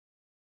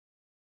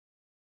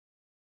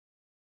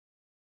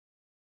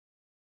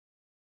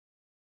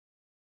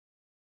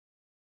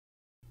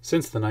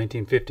Since the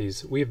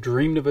 1950s, we have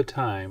dreamed of a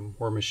time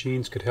where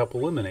machines could help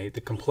eliminate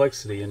the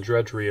complexity and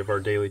drudgery of our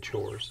daily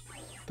chores.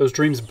 Those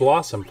dreams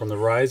blossomed from the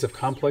rise of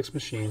complex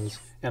machines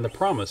and the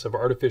promise of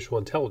artificial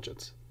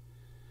intelligence.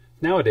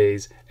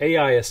 Nowadays,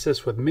 AI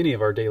assists with many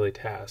of our daily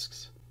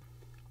tasks.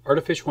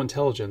 Artificial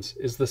intelligence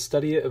is the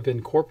study of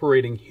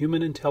incorporating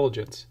human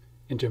intelligence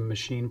into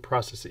machine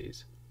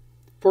processes.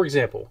 For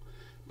example,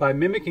 by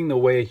mimicking the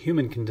way a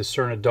human can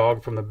discern a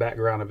dog from the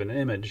background of an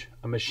image,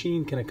 a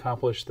machine can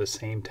accomplish the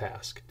same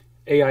task.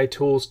 AI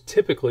tools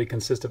typically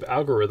consist of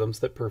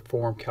algorithms that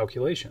perform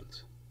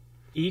calculations.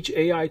 Each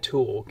AI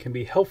tool can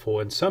be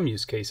helpful in some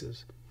use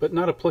cases, but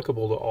not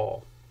applicable to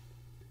all.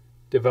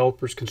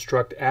 Developers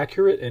construct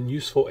accurate and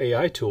useful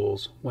AI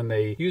tools when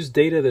they use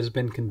data that has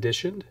been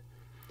conditioned,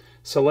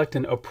 select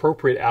an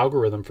appropriate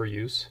algorithm for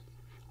use,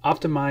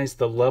 optimize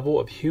the level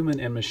of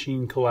human and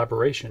machine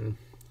collaboration,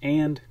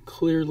 and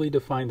clearly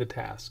define the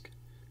task.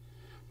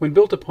 When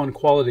built upon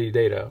quality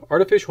data,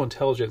 artificial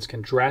intelligence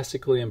can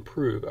drastically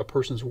improve a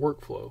person's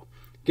workflow,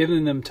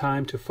 giving them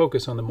time to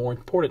focus on the more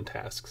important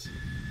tasks.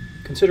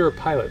 Consider a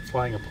pilot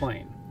flying a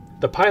plane.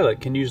 The pilot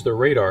can use the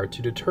radar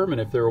to determine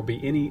if there will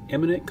be any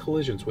imminent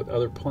collisions with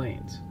other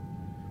planes.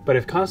 But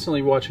if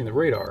constantly watching the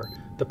radar,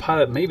 the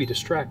pilot may be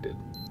distracted.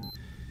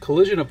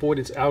 Collision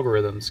avoidance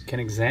algorithms can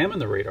examine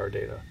the radar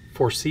data,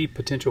 foresee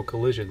potential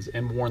collisions,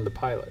 and warn the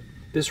pilot.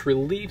 This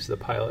relieves the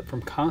pilot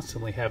from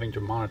constantly having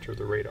to monitor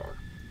the radar.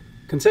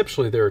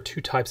 Conceptually, there are two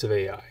types of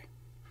AI.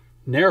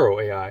 Narrow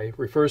AI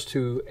refers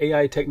to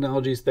AI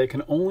technologies that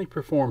can only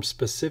perform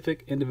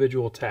specific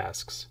individual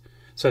tasks,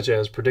 such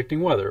as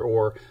predicting weather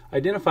or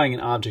identifying an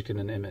object in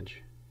an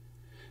image.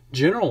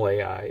 General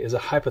AI is a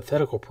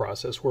hypothetical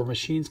process where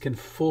machines can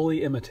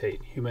fully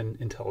imitate human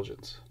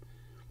intelligence.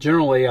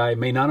 General AI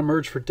may not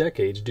emerge for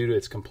decades due to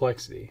its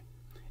complexity.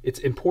 It's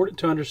important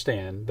to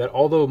understand that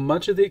although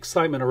much of the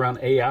excitement around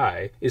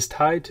AI is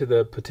tied to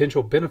the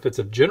potential benefits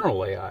of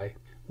general AI,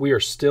 we are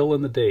still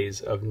in the days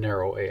of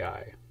narrow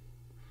AI.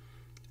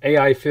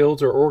 AI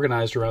fields are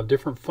organized around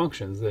different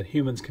functions that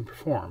humans can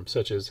perform,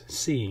 such as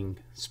seeing,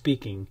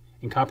 speaking,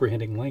 and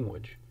comprehending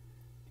language.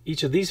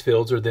 Each of these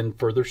fields are then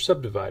further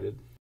subdivided.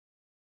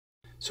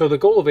 So the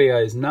goal of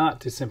AI is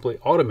not to simply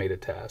automate a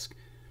task.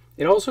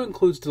 It also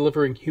includes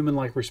delivering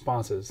human-like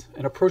responses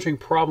and approaching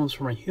problems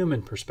from a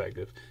human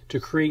perspective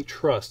to create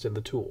trust in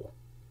the tool.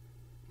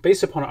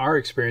 Based upon our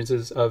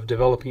experiences of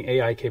developing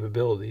AI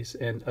capabilities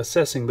and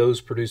assessing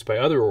those produced by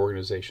other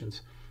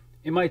organizations,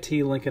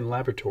 MIT Lincoln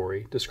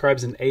Laboratory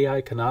describes an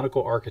AI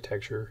canonical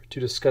architecture to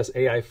discuss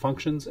AI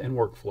functions and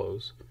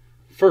workflows.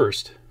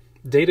 First,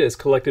 data is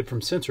collected from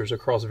sensors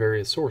across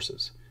various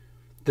sources.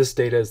 This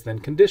data is then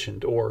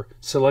conditioned or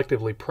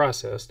selectively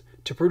processed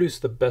to produce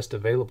the best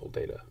available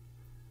data.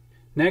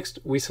 Next,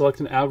 we select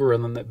an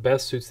algorithm that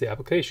best suits the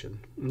application,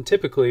 and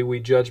typically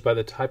we judge by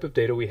the type of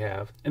data we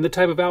have and the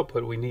type of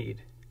output we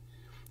need.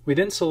 We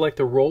then select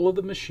the role of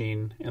the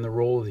machine and the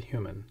role of the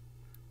human.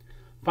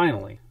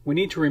 Finally, we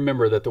need to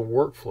remember that the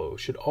workflow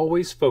should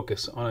always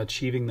focus on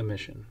achieving the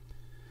mission.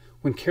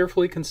 When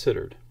carefully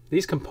considered,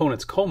 these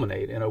components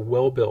culminate in a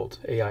well-built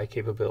AI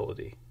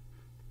capability.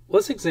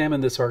 Let's examine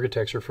this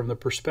architecture from the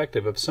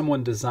perspective of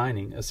someone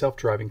designing a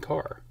self-driving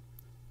car.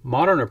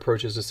 Modern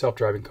approaches to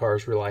self-driving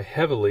cars rely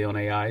heavily on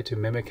AI to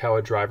mimic how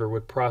a driver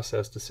would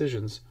process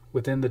decisions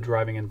within the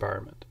driving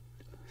environment.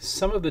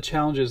 Some of the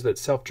challenges that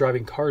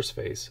self-driving cars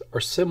face are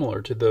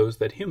similar to those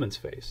that humans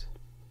face.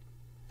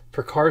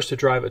 For cars to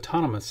drive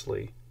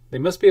autonomously, they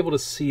must be able to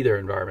see their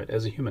environment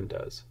as a human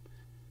does.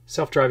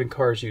 Self-driving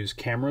cars use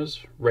cameras,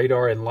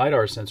 radar, and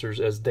LiDAR sensors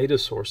as data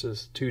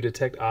sources to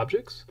detect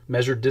objects,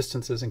 measure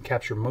distances, and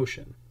capture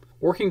motion.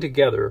 Working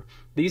together,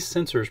 these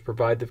sensors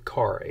provide the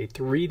car a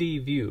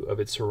 3D view of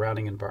its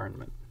surrounding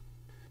environment.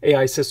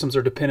 AI systems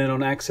are dependent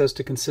on access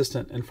to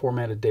consistent and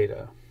formatted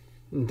data.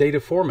 Data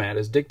format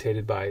is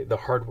dictated by the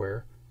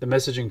hardware, the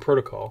messaging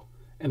protocol,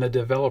 and the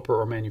developer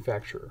or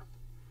manufacturer.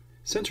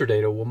 Sensor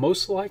data will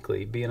most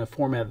likely be in a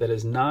format that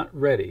is not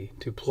ready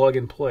to plug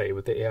and play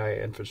with the AI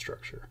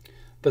infrastructure.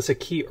 Thus, a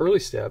key early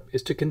step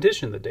is to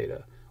condition the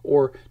data,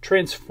 or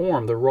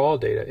transform the raw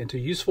data into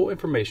useful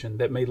information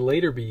that may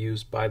later be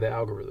used by the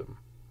algorithm.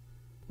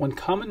 One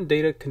common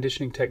data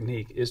conditioning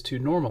technique is to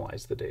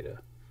normalize the data.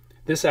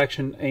 This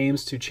action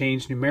aims to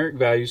change numeric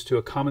values to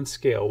a common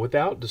scale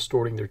without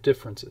distorting their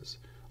differences,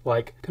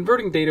 like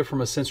converting data from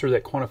a sensor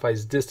that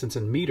quantifies distance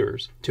in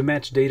meters to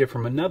match data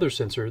from another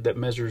sensor that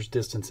measures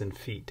distance in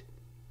feet.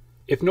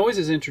 If noise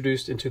is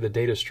introduced into the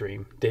data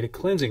stream, data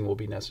cleansing will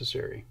be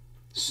necessary.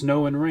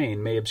 Snow and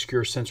rain may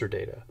obscure sensor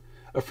data.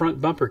 A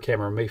front bumper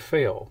camera may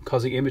fail,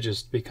 causing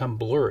images to become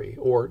blurry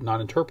or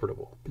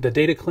non-interpretable. The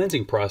data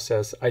cleansing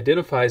process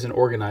identifies and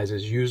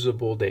organizes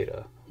usable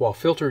data, while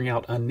filtering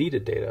out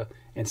unneeded data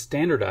and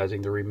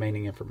standardizing the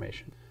remaining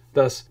information.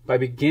 Thus, by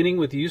beginning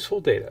with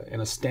useful data in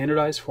a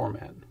standardized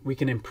format, we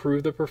can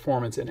improve the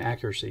performance and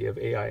accuracy of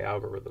AI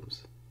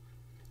algorithms.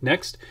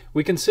 Next,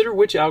 we consider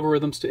which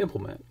algorithms to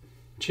implement.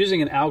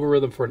 Choosing an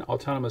algorithm for an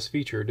autonomous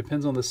feature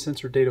depends on the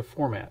sensor data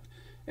format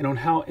and on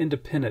how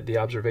independent the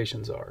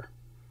observations are.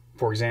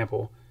 For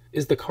example,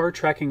 Is the car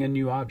tracking a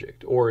new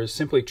object, or is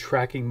simply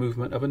tracking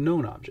movement of a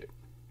known object?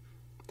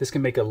 This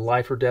can make a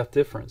life or death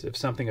difference if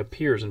something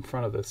appears in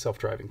front of the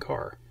self-driving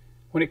car.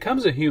 When it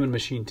comes to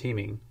human-machine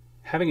teaming,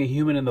 having a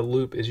human in the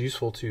loop is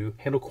useful to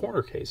handle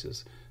corner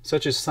cases,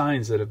 such as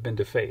signs that have been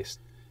defaced,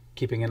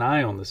 keeping an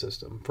eye on the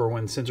system for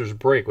when sensors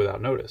break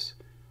without notice,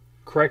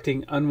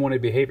 correcting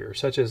unwanted behavior,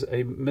 such as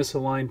a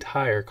misaligned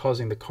tire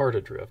causing the car to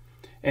drift,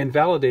 and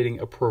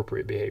validating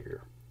appropriate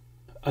behavior.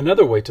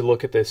 Another way to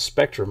look at the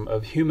spectrum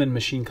of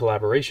human-machine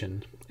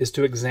collaboration is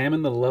to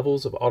examine the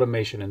levels of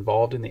automation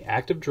involved in the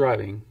act of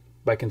driving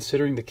by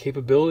considering the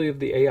capability of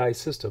the AI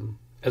system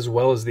as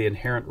well as the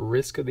inherent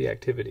risk of the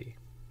activity.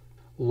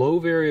 Low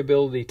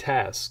variability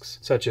tasks,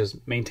 such as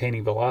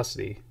maintaining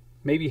velocity,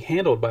 may be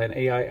handled by an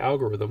AI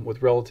algorithm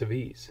with relative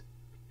ease.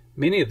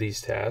 Many of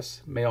these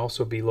tasks may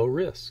also be low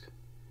risk.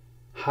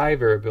 High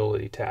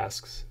variability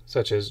tasks,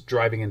 such as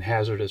driving in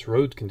hazardous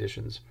road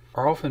conditions,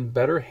 are often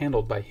better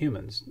handled by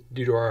humans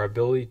due to our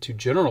ability to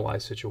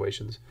generalize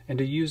situations and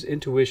to use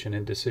intuition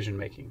in decision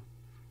making.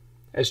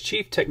 As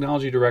Chief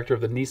Technology Director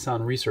of the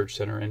Nissan Research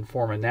Center and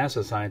former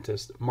NASA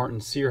scientist Martin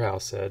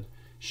Searhouse said,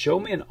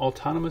 "Show me an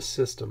autonomous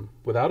system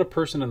without a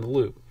person in the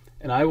loop,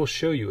 and I will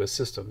show you a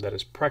system that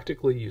is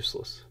practically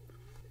useless."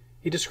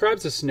 He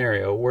describes a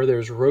scenario where there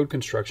is road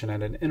construction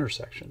at an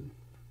intersection.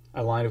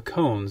 A line of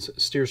cones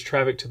steers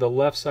traffic to the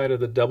left side of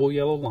the double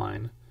yellow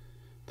line,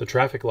 the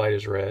traffic light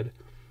is red,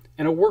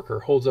 and a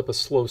worker holds up a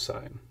slow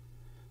sign.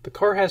 The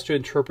car has to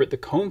interpret the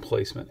cone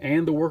placement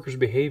and the worker's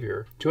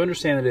behavior to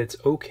understand that it's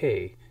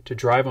okay to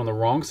drive on the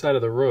wrong side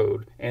of the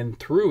road and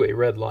through a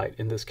red light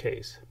in this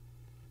case.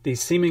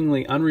 These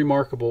seemingly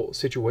unremarkable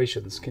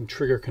situations can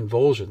trigger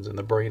convulsions in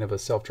the brain of a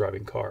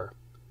self-driving car.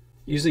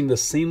 Using the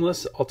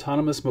seamless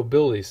autonomous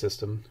mobility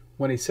system,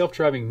 when a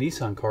self-driving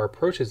Nissan car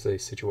approaches a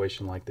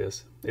situation like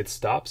this, it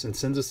stops and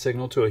sends a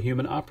signal to a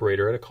human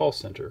operator at a call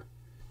center.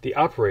 The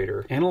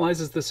operator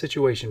analyzes the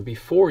situation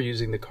before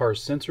using the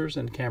car's sensors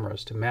and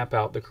cameras to map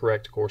out the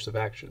correct course of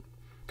action.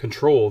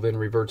 Control then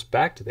reverts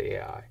back to the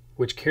AI,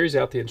 which carries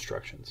out the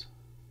instructions.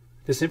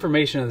 This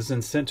information is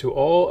then sent to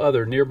all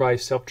other nearby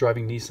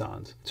self-driving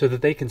Nissans so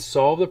that they can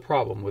solve the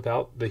problem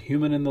without the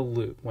human in the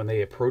loop when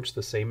they approach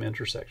the same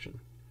intersection.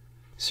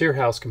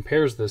 Searhouse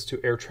compares this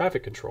to air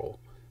traffic control.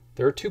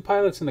 There are two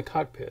pilots in the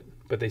cockpit,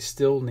 but they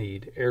still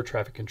need air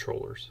traffic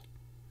controllers.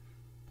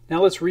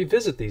 Now let's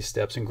revisit these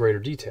steps in greater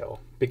detail,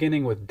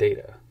 beginning with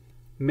data.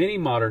 Many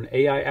modern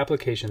AI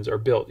applications are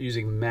built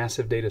using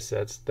massive data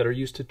sets that are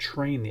used to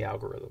train the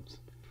algorithms.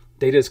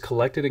 Data is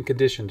collected and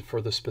conditioned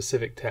for the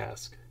specific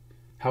task.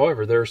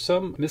 However, there are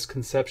some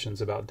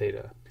misconceptions about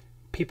data.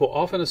 People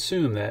often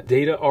assume that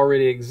data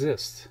already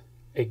exists.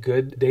 A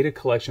good data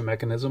collection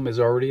mechanism is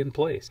already in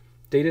place.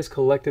 Data is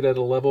collected at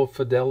a level of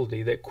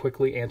fidelity that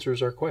quickly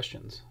answers our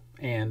questions,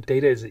 and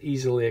data is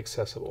easily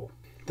accessible.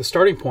 The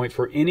starting point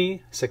for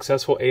any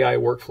successful AI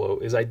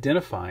workflow is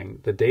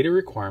identifying the data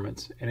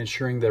requirements and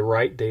ensuring the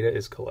right data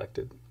is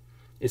collected.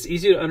 It's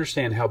easy to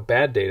understand how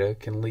bad data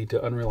can lead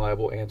to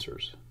unreliable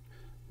answers.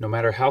 No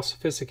matter how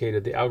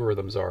sophisticated the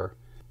algorithms are,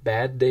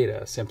 bad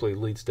data simply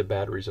leads to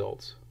bad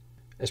results.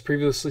 As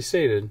previously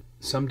stated,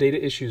 some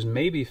data issues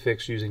may be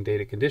fixed using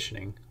data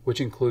conditioning,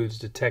 which includes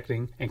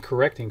detecting and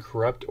correcting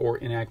corrupt or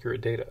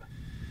inaccurate data.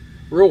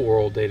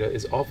 Real-world data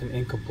is often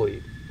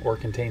incomplete or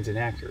contains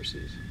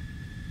inaccuracies.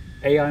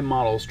 AI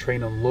models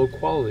trained on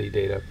low-quality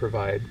data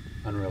provide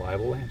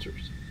unreliable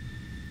answers.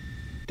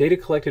 Data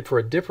collected for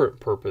a different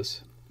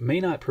purpose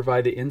may not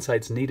provide the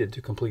insights needed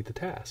to complete the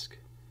task.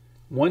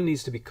 One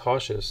needs to be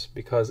cautious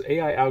because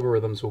AI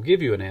algorithms will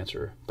give you an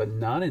answer, but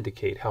not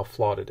indicate how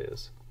flawed it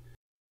is.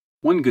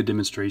 One good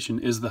demonstration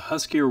is the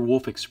husky or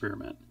wolf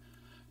experiment.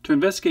 To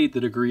investigate the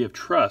degree of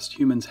trust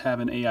humans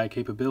have in AI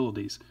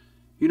capabilities,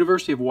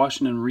 University of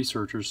Washington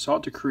researchers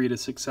sought to create a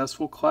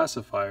successful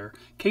classifier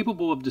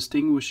capable of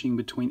distinguishing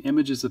between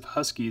images of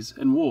huskies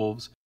and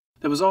wolves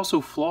that was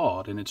also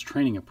flawed in its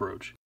training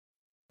approach.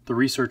 The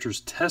researchers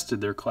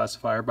tested their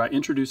classifier by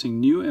introducing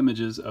new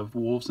images of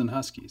wolves and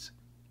huskies.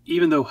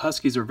 Even though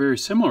huskies are very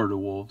similar to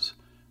wolves,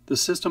 the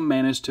system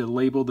managed to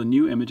label the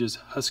new images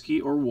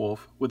husky or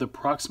wolf with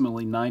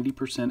approximately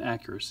 90%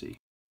 accuracy.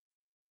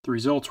 The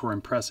results were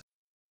impressive.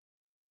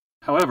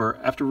 However,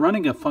 after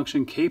running a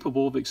function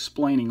capable of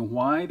explaining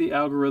why the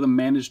algorithm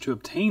managed to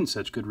obtain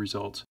such good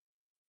results,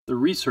 the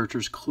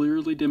researchers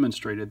clearly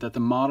demonstrated that the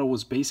model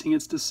was basing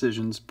its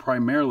decisions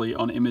primarily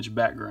on image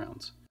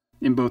backgrounds.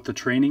 In both the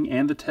training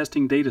and the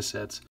testing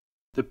datasets,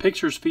 the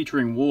pictures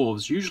featuring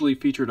wolves usually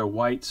featured a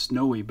white,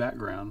 snowy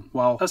background,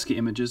 while husky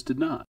images did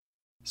not.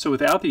 So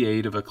without the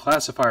aid of a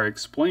classifier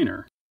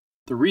explainer,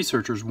 the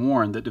researchers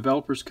warned that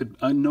developers could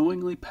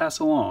unknowingly pass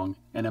along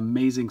an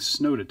amazing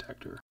snow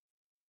detector.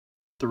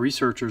 The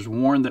researchers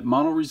warned that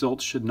model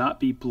results should not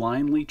be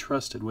blindly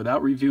trusted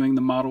without reviewing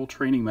the model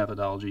training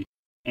methodology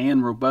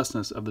and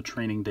robustness of the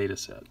training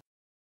dataset.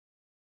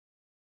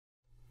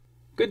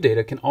 Good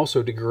data can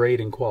also degrade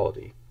in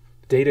quality.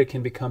 Data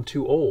can become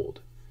too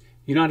old.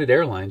 United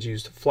Airlines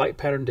used flight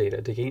pattern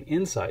data to gain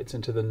insights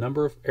into the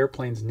number of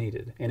airplanes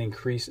needed and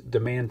increase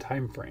demand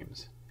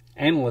timeframes.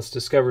 Analysts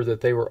discovered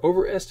that they were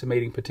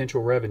overestimating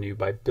potential revenue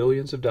by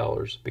billions of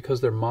dollars because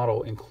their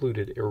model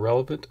included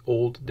irrelevant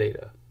old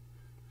data.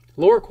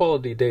 Lower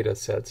quality data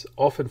sets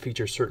often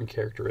feature certain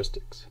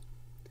characteristics.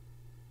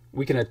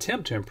 We can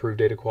attempt to improve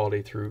data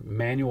quality through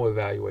manual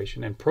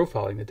evaluation and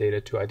profiling the data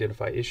to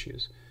identify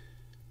issues.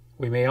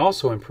 We may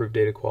also improve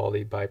data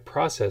quality by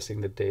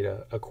processing the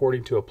data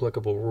according to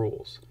applicable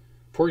rules.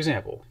 For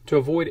example, to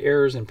avoid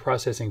errors in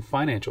processing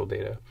financial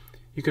data,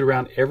 you could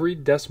round every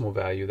decimal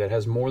value that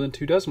has more than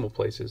 2 decimal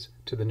places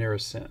to the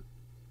nearest cent.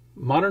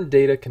 Modern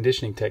data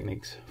conditioning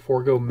techniques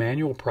forego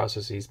manual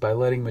processes by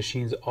letting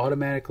machines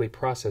automatically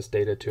process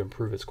data to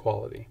improve its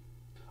quality.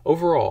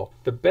 Overall,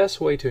 the best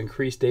way to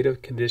increase data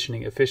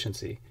conditioning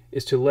efficiency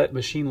is to let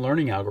machine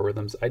learning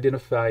algorithms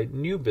identify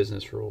new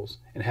business rules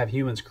and have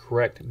humans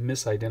correct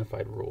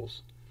misidentified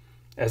rules.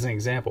 As an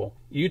example,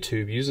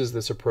 YouTube uses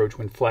this approach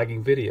when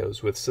flagging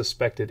videos with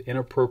suspected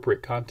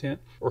inappropriate content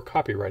or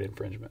copyright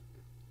infringement.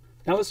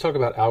 Now let's talk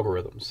about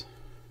algorithms.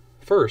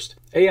 First,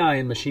 AI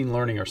and machine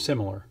learning are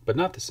similar, but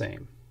not the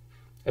same.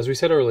 As we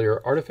said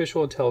earlier,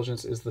 artificial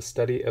intelligence is the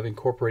study of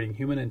incorporating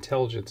human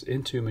intelligence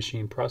into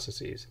machine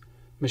processes.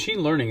 Machine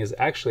learning is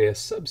actually a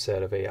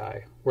subset of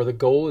AI, where the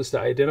goal is to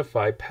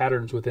identify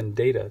patterns within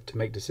data to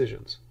make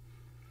decisions.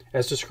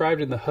 As described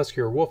in the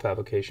Husky or Wolf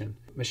application,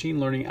 machine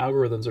learning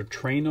algorithms are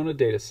trained on a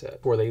data set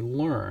where they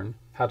learn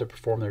how to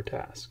perform their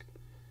task.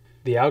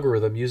 The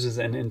algorithm uses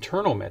an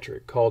internal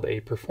metric called a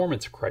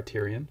performance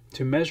criterion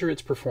to measure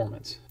its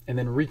performance and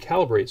then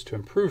recalibrates to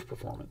improve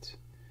performance.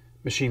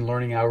 Machine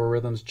learning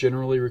algorithms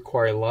generally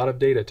require a lot of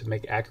data to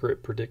make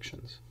accurate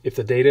predictions. If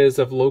the data is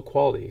of low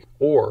quality,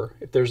 or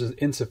if there's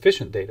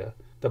insufficient data,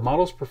 the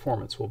model's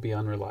performance will be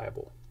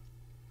unreliable.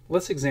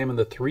 Let's examine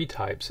the 3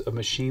 types of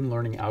machine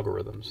learning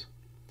algorithms.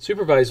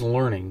 Supervised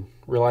learning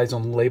relies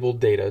on labeled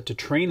data to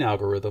train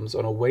algorithms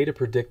on a way to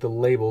predict the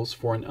labels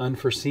for an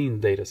unforeseen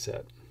data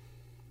set.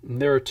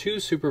 There are 2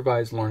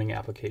 supervised learning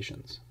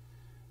applications.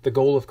 The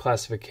goal of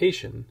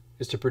classification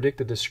is to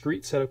predict a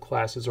discrete set of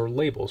classes or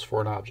labels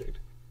for an object.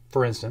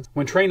 For instance,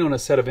 when trained on a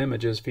set of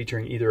images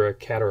featuring either a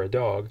cat or a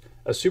dog,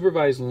 a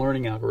supervised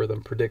learning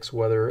algorithm predicts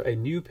whether a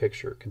new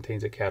picture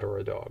contains a cat or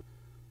a dog.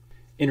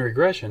 In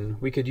regression,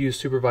 we could use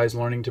supervised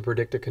learning to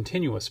predict a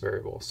continuous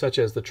variable, such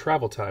as the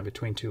travel time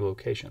between 2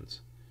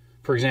 locations.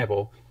 For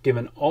example,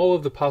 given all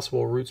of the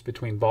possible routes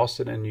between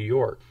Boston and New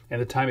York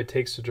and the time it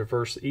takes to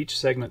traverse each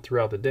segment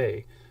throughout the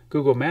day,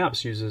 Google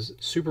Maps uses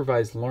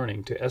supervised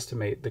learning to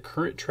estimate the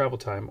current travel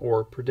time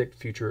or predict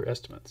future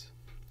estimates.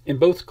 In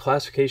both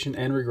classification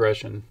and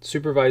regression,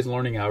 supervised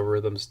learning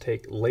algorithms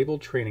take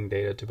labeled training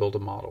data to build a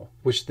model,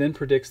 which then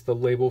predicts the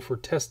label for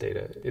test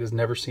data it has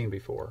never seen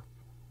before.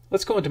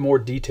 Let's go into more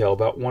detail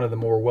about one of the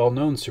more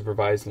well-known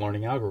supervised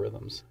learning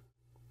algorithms.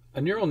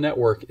 A neural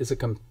network is a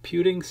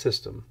computing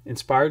system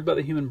inspired by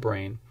the human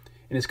brain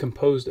and is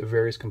composed of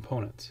various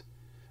components.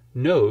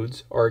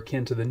 Nodes are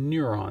akin to the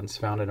neurons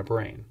found in a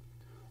brain.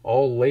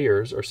 All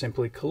layers are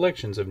simply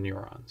collections of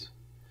neurons.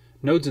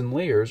 Nodes and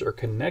layers are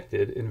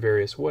connected in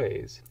various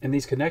ways, and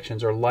these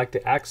connections are like the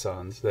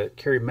axons that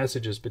carry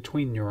messages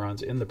between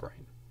neurons in the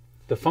brain.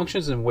 The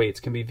functions and weights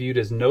can be viewed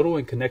as nodal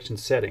and connection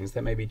settings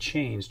that may be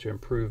changed to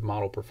improve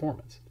model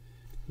performance.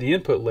 The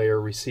input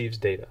layer receives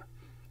data.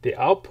 The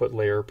output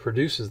layer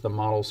produces the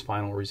model's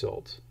final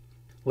results.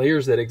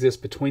 Layers that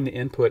exist between the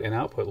input and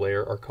output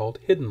layer are called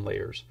hidden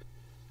layers.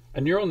 A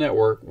neural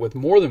network with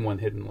more than one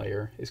hidden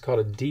layer is called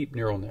a deep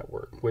neural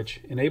network, which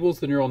enables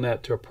the neural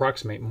net to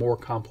approximate more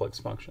complex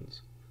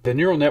functions. The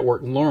neural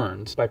network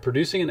learns by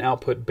producing an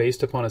output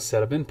based upon a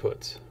set of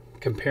inputs,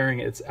 comparing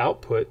its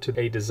output to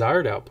a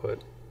desired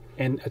output,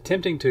 and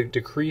attempting to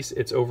decrease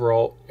its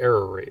overall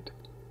error rate.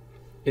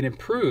 It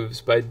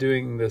improves by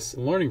doing this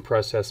learning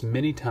process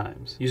many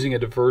times, using a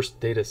diverse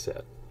data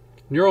set.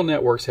 Neural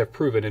networks have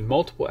proven in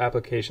multiple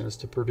applications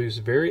to produce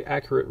very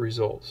accurate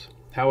results.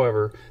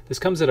 However, this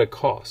comes at a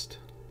cost: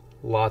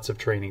 lots of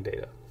training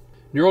data.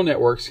 Neural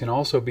networks can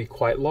also be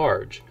quite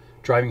large,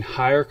 driving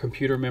higher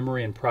computer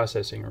memory and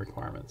processing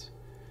requirements.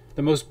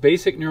 The most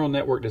basic neural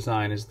network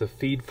design is the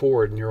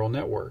feed-forward neural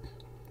network,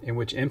 in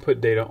which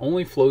input data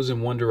only flows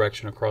in one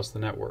direction across the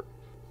network.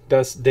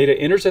 Thus, data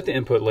enters at the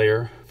input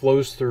layer,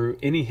 flows through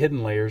any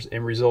hidden layers,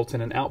 and results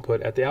in an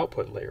output at the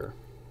output layer.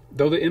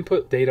 Though the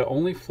input data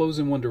only flows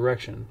in one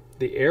direction,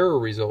 the error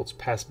results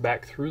pass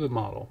back through the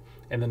model,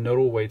 and the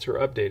nodal weights are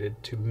updated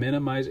to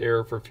minimize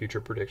error for future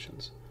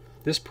predictions.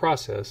 This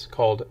process,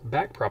 called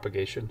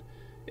backpropagation,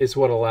 is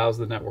what allows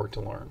the network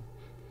to learn.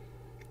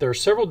 There are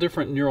several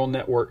different neural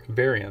network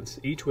variants,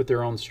 each with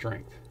their own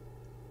strength.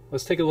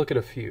 Let's take a look at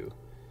a few.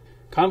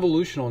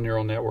 Convolutional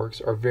neural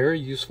networks are very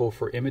useful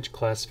for image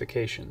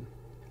classification.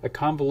 A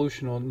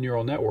convolutional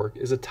neural network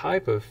is a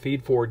type of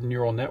feed-forward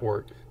neural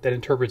network that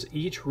interprets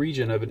each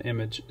region of an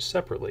image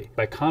separately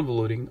by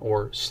convoluting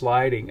or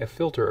sliding a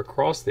filter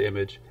across the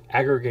image,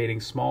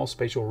 aggregating small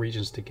spatial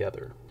regions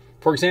together.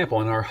 For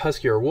example, in our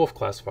Husky or Wolf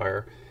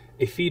classifier,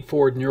 a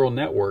feed-forward neural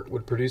network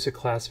would produce a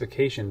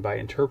classification by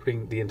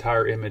interpreting the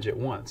entire image at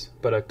once,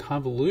 but a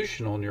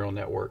convolutional neural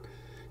network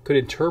could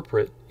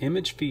interpret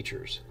image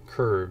features,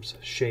 curves,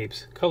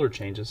 shapes, color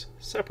changes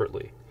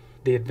separately.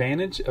 The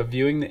advantage of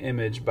viewing the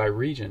image by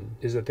region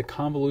is that the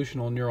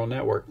convolutional neural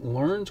network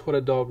learns what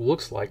a dog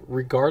looks like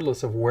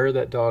regardless of where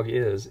that dog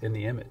is in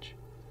the image.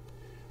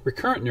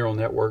 Recurrent neural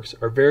networks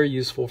are very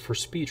useful for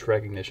speech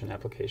recognition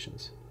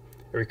applications.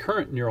 A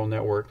recurrent neural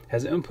network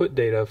has input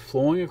data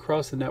flowing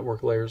across the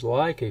network layers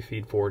like a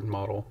feed-forward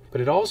model, but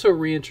it also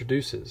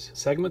reintroduces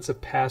segments of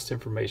past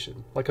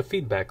information, like a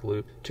feedback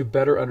loop, to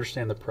better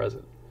understand the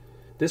present.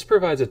 This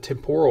provides a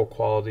temporal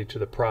quality to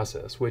the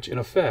process, which in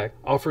effect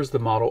offers the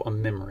model a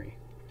memory.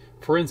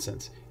 For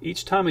instance,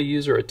 each time a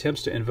user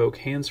attempts to invoke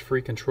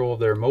hands-free control of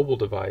their mobile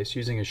device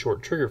using a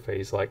short trigger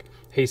phrase like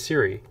 "Hey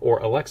Siri" or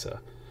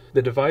 "Alexa,"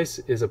 the device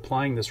is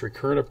applying this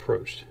recurrent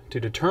approach to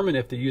determine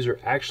if the user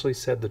actually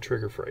said the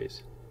trigger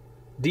phrase.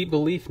 Deep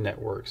belief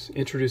networks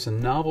introduce a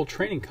novel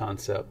training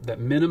concept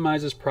that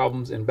minimizes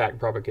problems in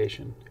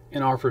backpropagation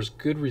and offers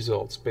good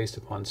results based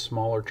upon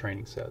smaller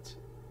training sets.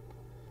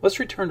 Let's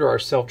return to our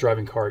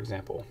self-driving car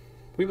example.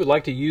 We would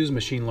like to use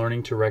machine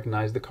learning to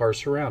recognize the car's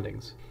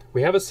surroundings.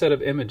 We have a set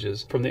of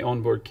images from the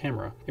onboard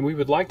camera, and we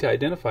would like to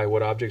identify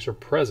what objects are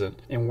present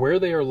and where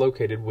they are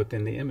located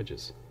within the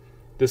images.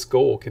 This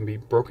goal can be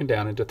broken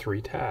down into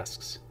 3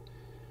 tasks.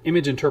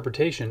 Image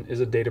interpretation is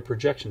a data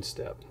projection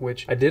step,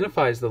 which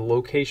identifies the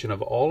location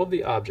of all of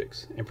the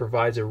objects and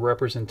provides a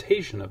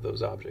representation of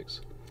those objects.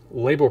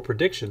 Label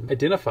prediction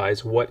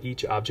identifies what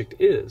each object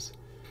is.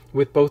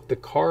 With both the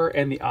car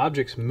and the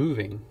objects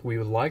moving, we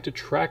would like to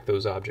track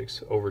those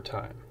objects over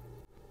time.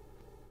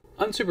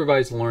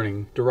 Unsupervised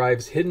learning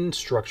derives hidden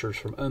structures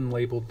from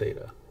unlabeled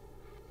data.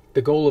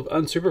 The goal of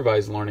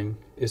unsupervised learning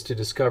is to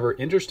discover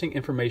interesting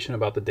information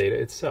about the data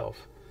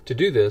itself. To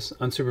do this,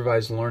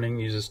 unsupervised learning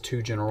uses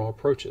 2 general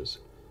approaches.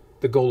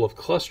 The goal of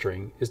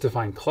clustering is to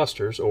find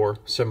clusters or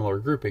similar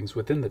groupings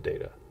within the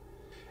data.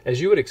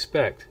 As you would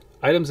expect,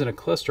 items in a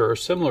cluster are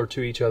similar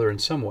to each other in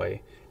some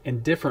way,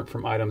 and different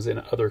from items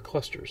in other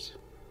clusters.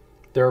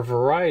 There are a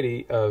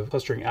variety of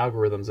clustering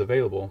algorithms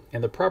available,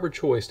 and the proper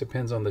choice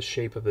depends on the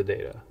shape of the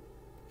data.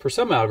 For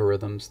some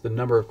algorithms, the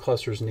number of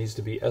clusters needs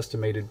to be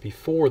estimated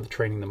before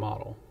training the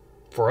model.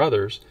 For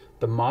others,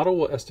 the model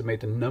will estimate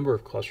the number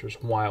of clusters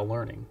while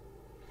learning.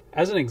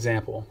 As an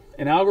example,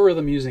 an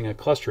algorithm using a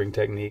clustering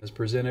technique is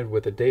presented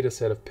with a data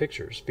set of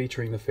pictures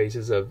featuring the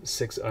faces of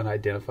 6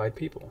 unidentified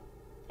people.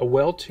 A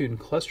well-tuned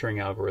clustering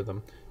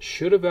algorithm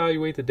should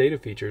evaluate the data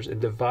features and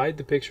divide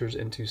the pictures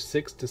into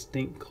 6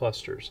 distinct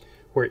clusters,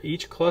 where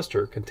each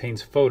cluster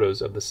contains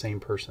photos of the same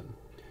person.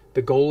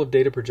 The goal of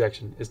data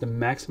projection is to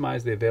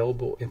maximize the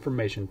available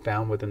information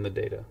found within the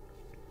data.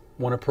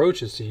 One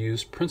approach is to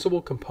use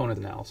principal component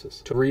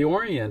analysis to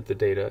reorient the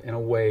data in a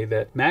way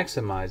that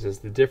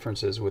maximizes the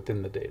differences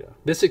within the data.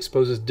 This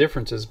exposes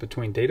differences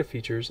between data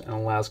features and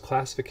allows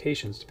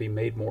classifications to be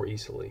made more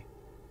easily.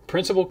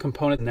 Principal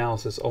component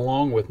analysis,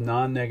 along with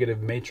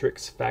non-negative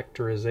matrix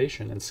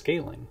factorization and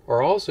scaling,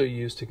 are also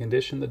used to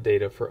condition the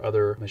data for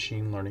other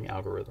machine learning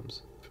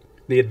algorithms.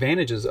 The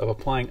advantages of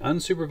applying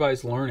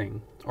unsupervised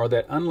learning are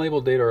that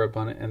unlabeled data are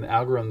abundant and the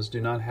algorithms do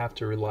not have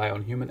to rely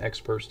on human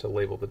experts to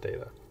label the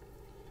data.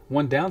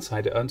 One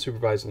downside to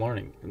unsupervised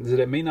learning is that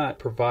it may not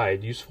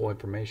provide useful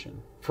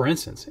information. For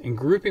instance, in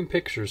grouping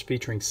pictures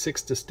featuring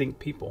 6 distinct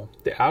people,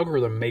 the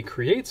algorithm may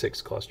create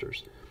 6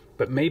 clusters,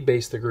 but may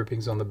base the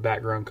groupings on the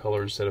background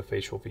color instead of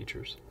facial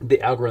features.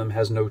 The algorithm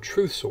has no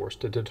truth source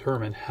to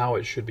determine how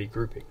it should be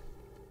grouping.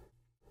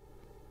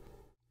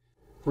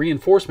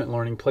 Reinforcement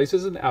learning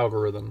places an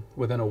algorithm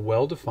within a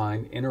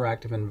well-defined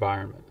interactive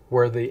environment,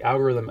 where the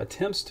algorithm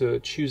attempts to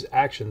choose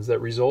actions that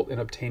result in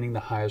obtaining the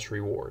highest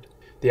reward.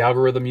 The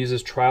algorithm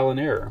uses trial and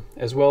error,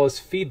 as well as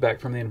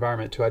feedback from the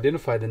environment to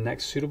identify the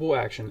next suitable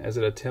action as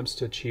it attempts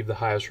to achieve the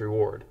highest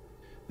reward.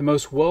 The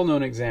most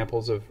well-known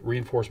examples of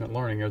reinforcement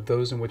learning are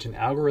those in which an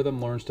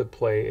algorithm learns to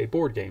play a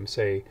board game,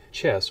 say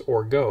chess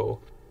or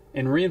Go.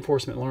 In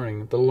reinforcement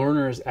learning, the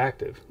learner is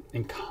active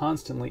and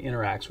constantly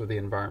interacts with the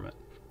environment.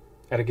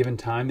 At a given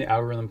time, the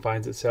algorithm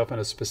finds itself in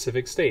a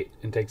specific state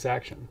and takes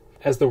action.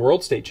 As the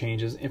world state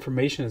changes,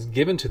 information is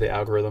given to the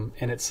algorithm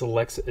and it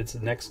selects its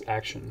next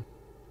action.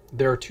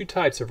 There are 2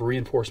 types of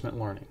reinforcement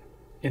learning.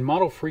 In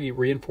model-free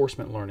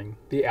reinforcement learning,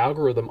 the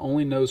algorithm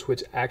only knows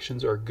which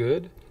actions are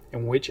good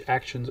and which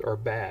actions are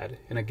bad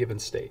in a given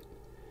state.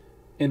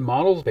 In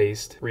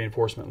model-based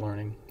reinforcement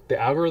learning, the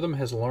algorithm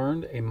has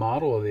learned a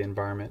model of the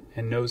environment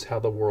and knows how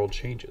the world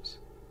changes.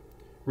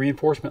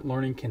 Reinforcement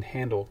learning can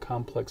handle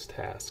complex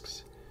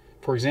tasks.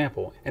 For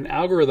example, an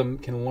algorithm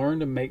can learn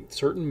to make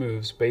certain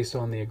moves based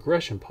on the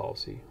aggression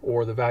policy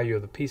or the value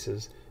of the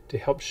pieces to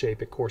help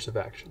shape a course of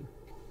action.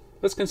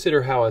 Let's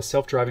consider how a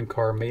self-driving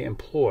car may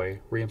employ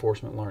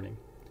reinforcement learning.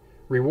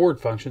 Reward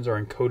functions are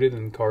encoded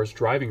in the car's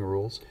driving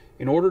rules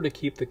in order to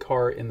keep the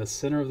car in the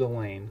center of the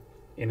lane,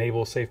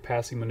 enable safe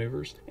passing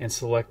maneuvers, and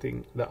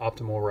selecting the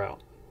optimal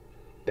route.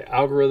 The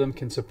algorithm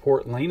can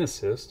support lane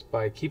assist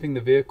by keeping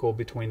the vehicle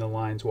between the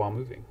lines while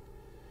moving.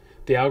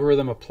 The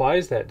algorithm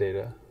applies that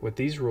data with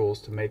these rules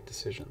to make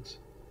decisions.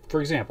 For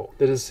example,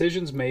 the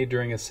decisions made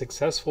during a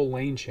successful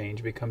lane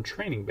change become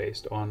training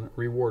based on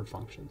reward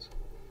functions.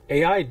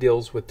 AI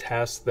deals with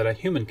tasks that a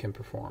human can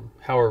perform.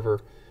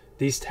 However,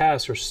 these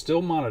tasks are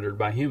still monitored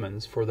by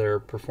humans for their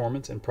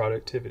performance and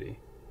productivity.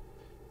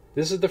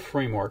 This is the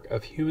framework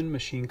of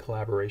human-machine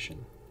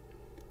collaboration.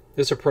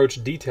 This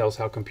approach details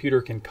how a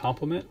computer can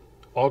complement,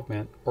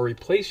 augment, or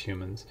replace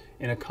humans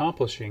in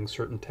accomplishing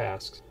certain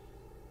tasks.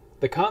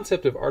 The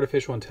concept of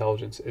artificial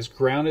intelligence is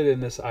grounded in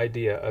this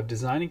idea of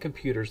designing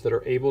computers that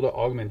are able to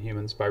augment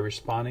humans by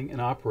responding and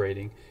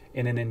operating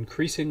in an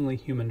increasingly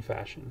human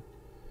fashion.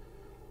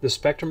 The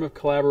spectrum of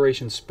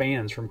collaboration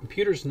spans from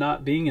computers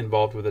not being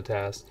involved with a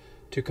task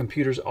to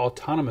computers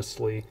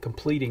autonomously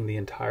completing the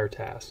entire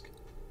task.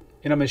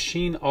 In a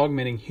machine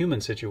augmenting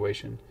human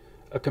situation,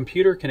 a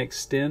computer can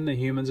extend the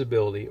human's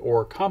ability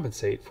or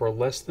compensate for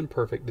less than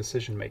perfect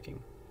decision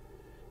making.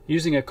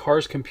 Using a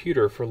car's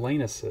computer for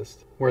lane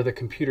assist, where the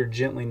computer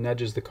gently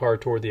nudges the car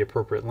toward the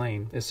appropriate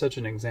lane, is such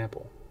an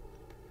example.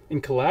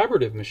 In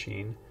collaborative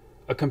machine,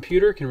 a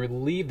computer can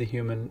relieve the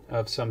human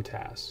of some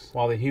tasks,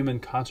 while the human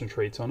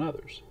concentrates on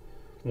others.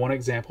 One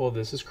example of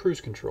this is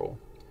cruise control,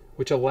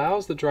 which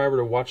allows the driver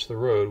to watch the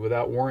road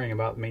without worrying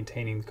about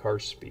maintaining the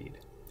car's speed.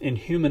 In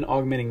human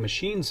augmenting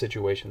machine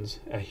situations,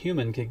 a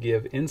human can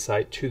give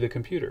insight to the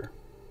computer.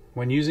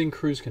 When using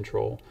cruise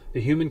control,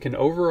 the human can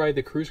override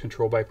the cruise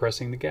control by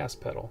pressing the gas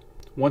pedal.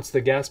 Once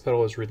the gas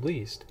pedal is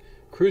released,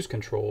 cruise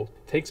control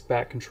takes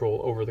back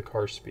control over the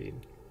car's speed.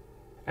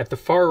 At the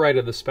far right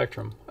of the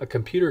spectrum, a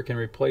computer can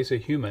replace a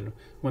human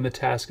when the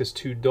task is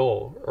too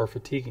dull or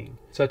fatiguing,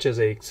 such as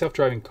a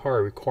self-driving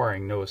car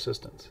requiring no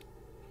assistance.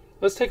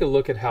 Let's take a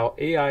look at how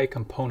AI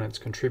components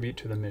contribute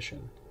to the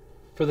mission.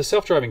 For the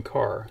self-driving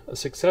car, a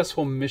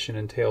successful mission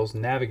entails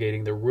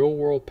navigating the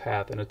real-world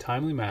path in a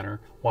timely manner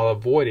while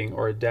avoiding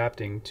or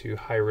adapting to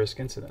high-risk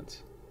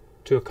incidents.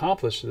 To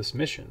accomplish this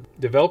mission,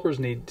 developers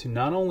need to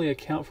not only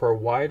account for a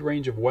wide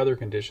range of weather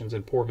conditions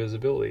and poor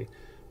visibility,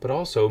 but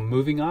also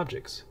moving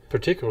objects,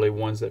 particularly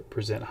ones that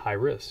present high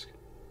risk.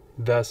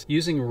 Thus,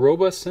 using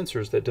robust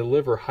sensors that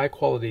deliver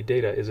high-quality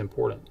data is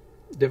important.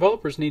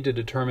 Developers need to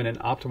determine an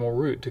optimal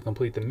route to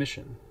complete the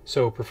mission,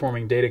 so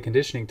performing data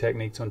conditioning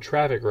techniques on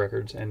traffic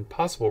records and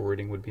possible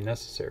routing would be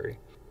necessary.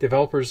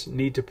 Developers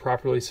need to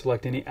properly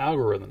select any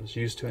algorithms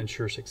used to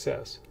ensure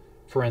success.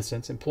 For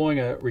instance, employing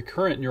a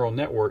recurrent neural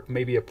network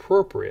may be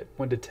appropriate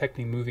when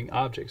detecting moving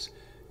objects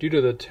due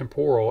to the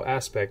temporal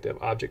aspect of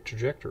object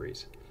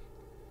trajectories.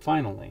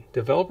 Finally,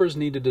 developers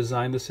need to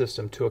design the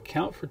system to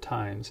account for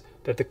times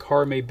that the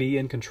car may be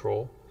in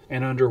control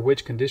and under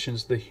which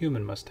conditions the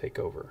human must take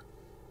over.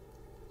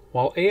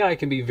 While AI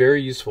can be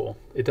very useful,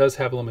 it does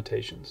have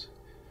limitations.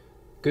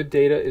 Good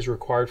data is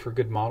required for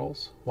good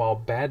models, while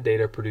bad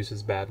data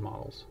produces bad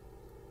models.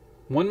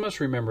 One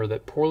must remember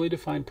that poorly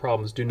defined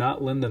problems do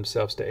not lend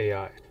themselves to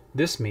AI.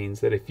 This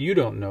means that if you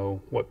don't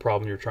know what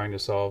problem you're trying to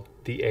solve,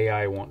 the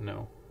AI won't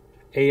know.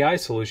 AI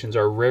solutions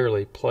are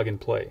rarely plug and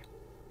play.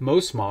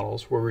 Most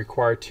models will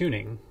require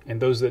tuning, and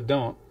those that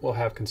don't will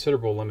have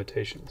considerable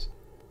limitations.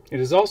 It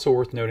is also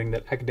worth noting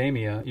that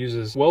academia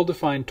uses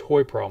well-defined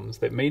toy problems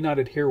that may not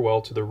adhere well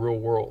to the real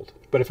world.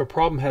 But if a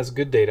problem has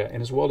good data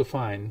and is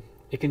well-defined,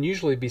 it can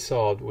usually be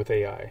solved with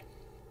AI.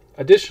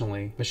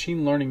 Additionally,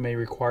 machine learning may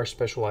require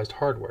specialized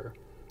hardware.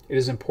 It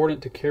is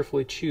important to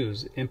carefully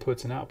choose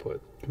inputs and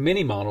output.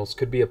 Many models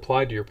could be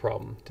applied to your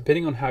problem,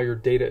 depending on how your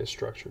data is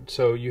structured,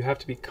 so you have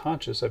to be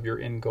conscious of your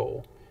end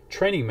goal.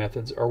 Training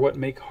methods are what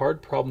make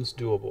hard problems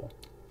doable.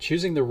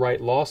 Choosing the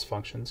right loss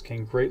functions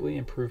can greatly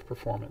improve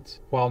performance.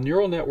 While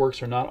neural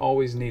networks are not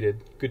always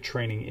needed, good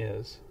training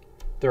is.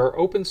 There are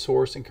open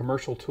source and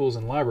commercial tools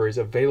and libraries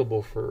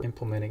available for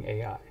implementing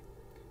AI.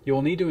 You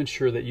will need to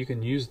ensure that you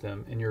can use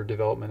them in your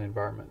development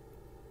environment.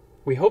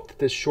 We hope that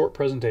this short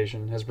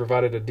presentation has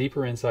provided a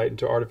deeper insight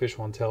into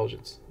artificial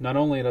intelligence, not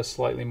only at a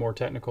slightly more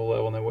technical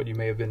level than what you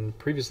may have been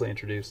previously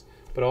introduced,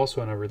 but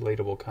also in a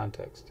relatable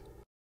context.